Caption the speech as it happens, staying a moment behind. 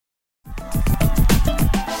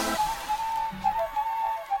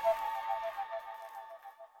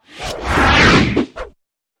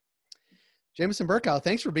Jameson Burkow,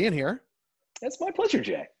 thanks for being here. It's my pleasure,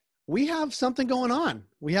 Jay. We have something going on.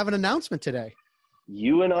 We have an announcement today.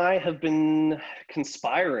 You and I have been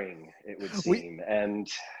conspiring, it would seem, and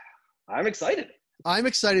I'm excited. I'm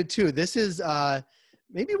excited too. This is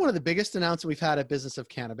maybe one of the biggest announcements we've had at Business of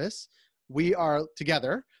Cannabis. We are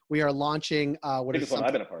together. We are launching biggest one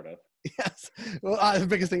I've been a part of. Yes, well, the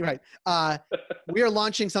biggest thing, right? We are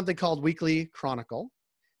launching something called Weekly Chronicle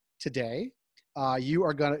today.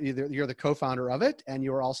 You're the co-founder of it, and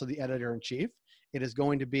you are also the editor-in-chief. It is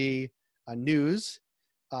going to be news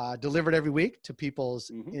delivered every week to people's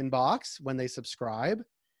inbox when they subscribe.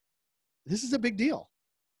 This is a big deal.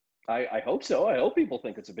 I hope so. I hope people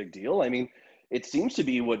think it's a big deal. I mean, it seems to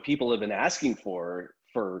be what people have been asking for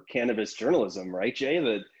cannabis journalism, right, Jay?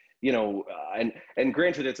 That, you know, and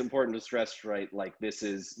granted, it's important to stress, right? Like this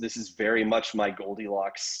is very much my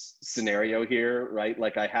Goldilocks scenario here, right?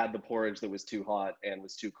 Like I had the porridge that was too hot and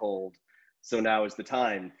was too cold. So now is the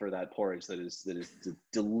time for that porridge that is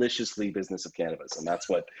deliciously Business of Cannabis. And that's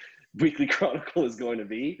what Weekly Chronicle is going to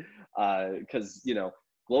be. Because, you know,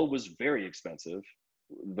 Globe was very expensive.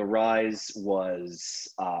 The Rise was,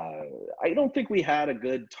 I don't think we had a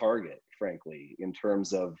good target, frankly, in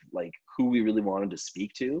terms of like who we really wanted to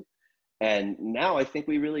speak to. And now I think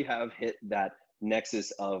we really have hit that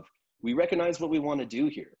nexus of, we recognize what we want to do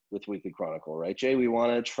here with Weekly Chronicle, right, Jay? We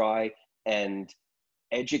want to try and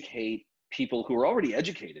educate people who are already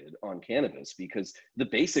educated on cannabis, because the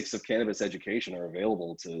basics of cannabis education are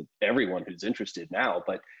available to everyone who's interested now.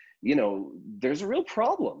 But, you know, there's a real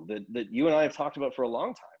problem that you and I have talked about for a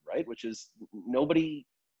long time, right? Which is nobody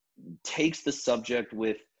takes the subject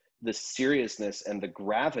with the seriousness and the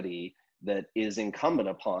gravity that is incumbent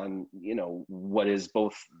upon, you know, what is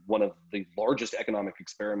both one of the largest economic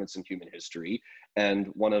experiments in human history and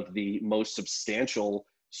one of the most substantial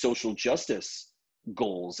social justice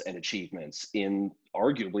goals and achievements in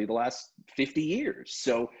arguably the last 50 years.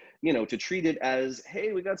 So, you know, to treat it as,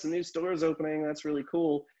 hey, we got some new stores opening, that's really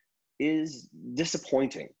cool, is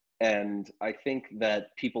disappointing. And I think that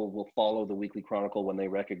people will follow the Weekly Chronicle when they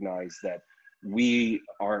recognize that we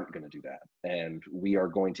aren't going to do that. And we are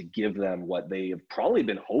going to give them what they have probably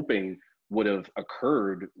been hoping would have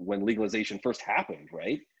occurred when legalization first happened,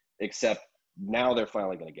 right? Except now they're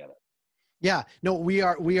finally going to get it. Yeah, no, we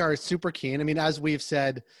are super keen. I mean, as we've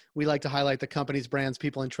said, we like to highlight the companies, brands,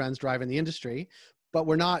 people, and trends driving the industry, but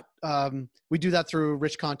we're not, we do that through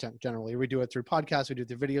rich content generally. We do it through podcasts, we do it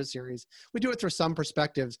through video series, we do it through some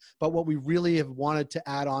perspectives, but what we really have wanted to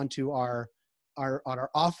add on to our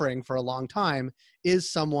offering for a long time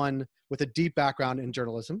is someone with a deep background in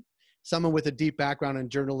journalism, someone with a deep background in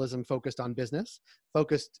journalism focused on business,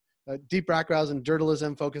 deep backgrounds in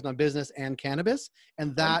journalism focused on business and cannabis.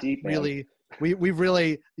 And that deep, really, we've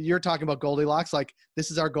really, you're talking about Goldilocks, like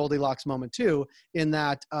this is our Goldilocks moment too, in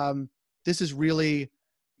that this is really,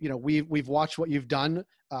 you know, we've watched what you've done,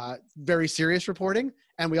 very serious reporting.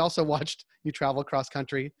 And we also watched you travel cross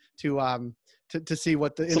country to see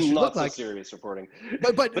what the industry looked like. Some not so serious reporting,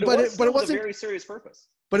 but it wasn't a very serious purpose.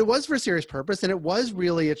 But it was for a serious purpose, and it was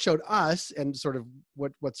really, it showed us, and sort of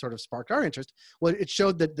what sort of sparked our interest. Well, it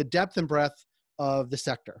showed that the depth and breadth of the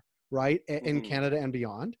sector, right, in Canada and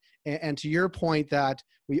beyond. And to your point, that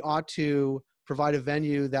we ought to provide a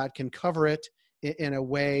venue that can cover it in a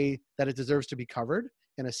way that it deserves to be covered,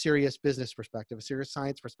 in a serious business perspective, a serious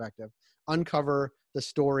science perspective, uncover the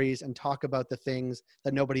stories and talk about the things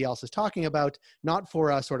that nobody else is talking about, not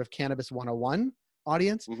for a sort of Cannabis 101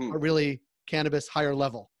 audience, but really cannabis higher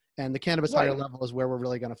level. And the cannabis higher level is where we're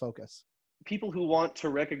really going to focus. People who want to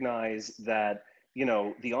recognize that, you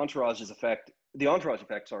know, the entourage effect,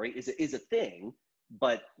 sorry, is a thing,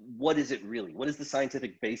 but what is it really? What is the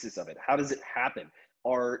scientific basis of it? How does it happen?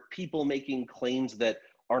 Are people making claims that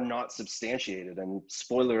are not substantiated? And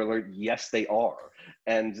spoiler alert, yes, they are.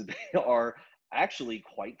 And they are actually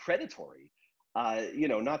quite predatory. You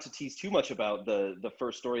know, not to tease too much about the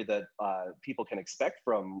first story that people can expect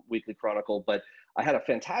from Weekly Chronicle, but I had a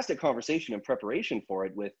fantastic conversation in preparation for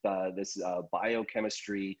it with this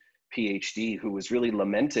biochemistry PhD who was really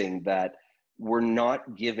lamenting that we're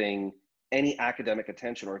not giving any academic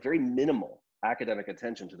attention, or very minimal academic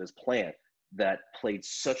attention, to this plant that played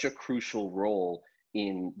such a crucial role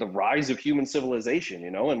in the rise of human civilization,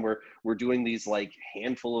 you know, and we're doing these like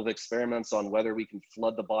handful of experiments on whether we can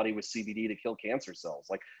flood the body with CBD to kill cancer cells.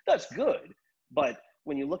 Like, that's good. But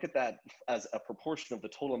when you look at that as a proportion of the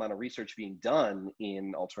total amount of research being done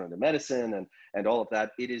in alternative medicine and all of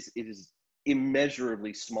that, it is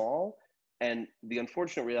immeasurably small. And the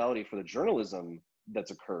unfortunate reality for the journalism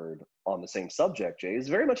that's occurred on the same subject, Jay, is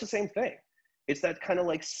very much the same thing. it's that kind of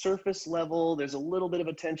like surface level. There's a little bit of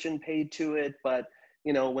attention paid to it, but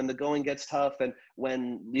when the going gets tough, and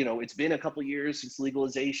when, it's been a couple years since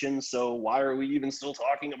legalization, so why are we even still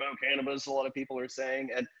talking about cannabis? A lot of people are saying,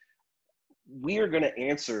 and we are going to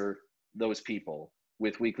answer those people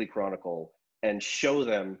with Weekly Chronicle and show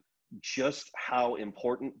them just how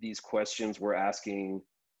important these questions we're asking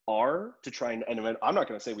are, to try and I'm not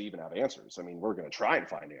going to say we even have answers. I mean, we're going to try and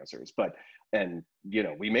find answers, and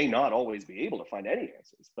we may not always be able to find any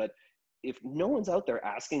answers, but if no one's out there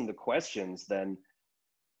asking the questions, then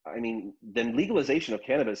legalization of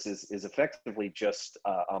cannabis is effectively just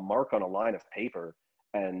a mark on a line of paper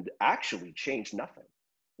and actually change nothing,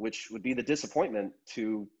 which would be the disappointment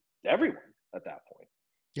to everyone at that point.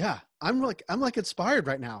 Yeah, I'm like inspired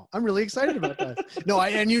right now. I'm really excited about this. No,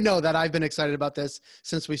 and that I've been excited about this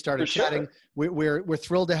since we started chatting. We're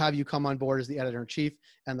thrilled to have you come on board as the editor-in-chief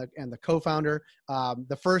and the co-founder.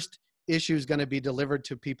 The first issue is going to be delivered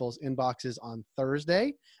to people's inboxes on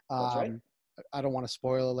Thursday. That's right. I don't want to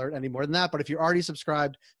spoil alert any more than that, but if you're already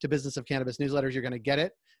subscribed to Business of Cannabis newsletters, you're going to get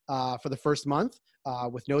it for the first month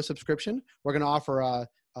with no subscription. We're going to offer a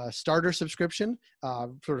starter subscription,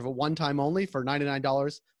 sort of a one-time only for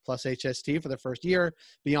 $99 plus HST for the first year.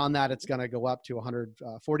 Beyond that, it's going to go up to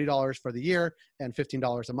 $140 for the year and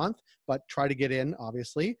 $15 a month. But try to get in,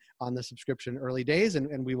 obviously, on the subscription early days,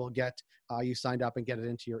 and we will get you signed up and get it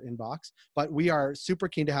into your inbox. But we are super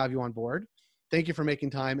keen to have you on board. Thank you for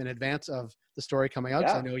making time in advance of the story coming out.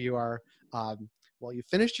 Yeah. I know you are, you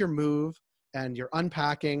finished your move and you're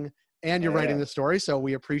unpacking and you're writing the story. So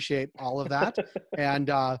we appreciate all of that. And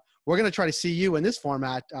we're going to try to see you in this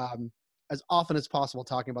format as often as possible,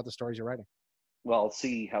 talking about the stories you're writing. Well, I'll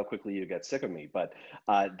see how quickly you get sick of me, but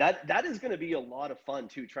that is going to be a lot of fun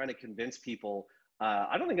too, trying to convince people.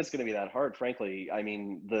 I don't think it's going to be that hard, frankly. I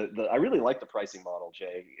mean, I really like the pricing model,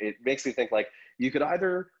 Jay. It makes me think like you could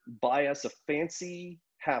either buy us a fancy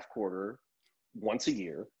half quarter once a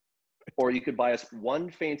year, or you could buy us one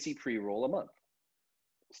fancy pre-roll a month.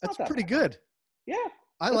 That's pretty good. Yeah.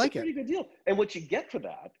 I like it. Pretty good deal. And what you get for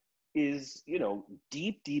that is,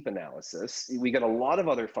 deep analysis. We got a lot of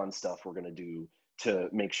other fun stuff we're going to do to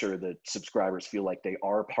make sure that subscribers feel like they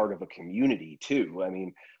are part of a community too. I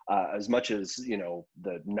mean, as much as,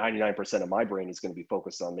 the 99% of my brain is going to be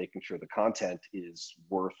focused on making sure the content is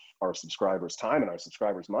worth our subscribers' time and our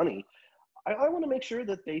subscribers' money, I want to make sure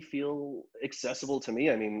that they feel accessible to me.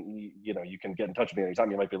 I mean, you can get in touch with me anytime.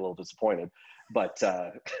 You might be a little disappointed, but,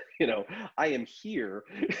 I am here.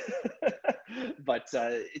 But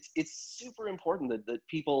it's super important that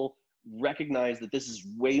people recognize that this is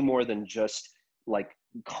way more than just like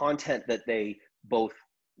content that they both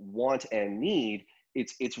want and need.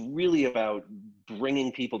 It's really about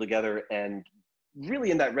bringing people together, and really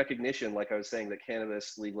in that recognition, like I was saying, that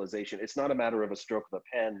cannabis legalization, it's not a matter of a stroke of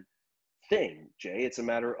a pen thing, Jay. It's a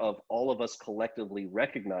matter of all of us collectively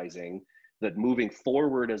recognizing that moving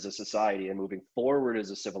forward as a society and moving forward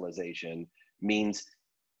as a civilization means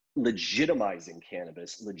legitimizing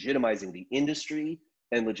cannabis, legitimizing the industry,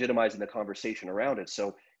 and legitimizing the conversation around it.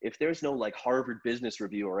 So if there's no like Harvard Business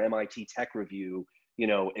Review or MIT Tech Review,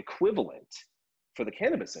 equivalent for the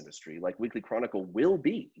cannabis industry, like Weekly Chronicle will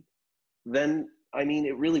be, then, I mean,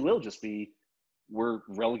 it really will just be, we're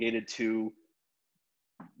relegated to,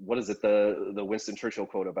 what is it, the Winston Churchill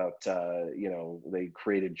quote about, they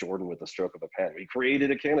created Jordan with the stroke of a pen. We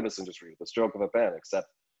created a cannabis industry with the stroke of a pen, except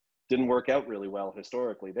didn't work out really well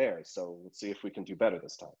historically there. So let's see if we can do better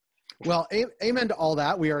this time. Well, amen to all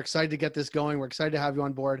that. We are excited to get this going. We're excited to have you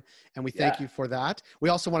on board, and we thank you for that. We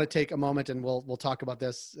also want to take a moment, and we'll talk about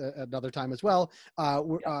this another time as well.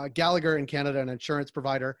 Gallagher in Canada, an insurance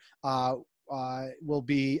provider, will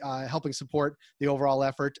be helping support the overall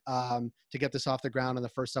effort to get this off the ground in the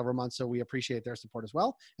first several months. So we appreciate their support as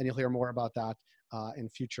well. And you'll hear more about that in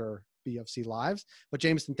future BofC Lives. But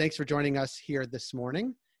Jameson, thanks for joining us here this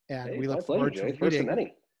morning. And we look forward to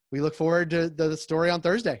reading. We look forward to the story on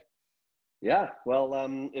Thursday. Yeah. Well,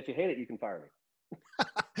 if you hate it, you can fire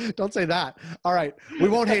me. Don't say that. All right. We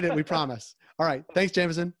won't hate it. We promise. All right. Thanks,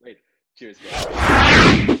 Jameson. Great. Cheers,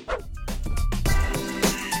 guys.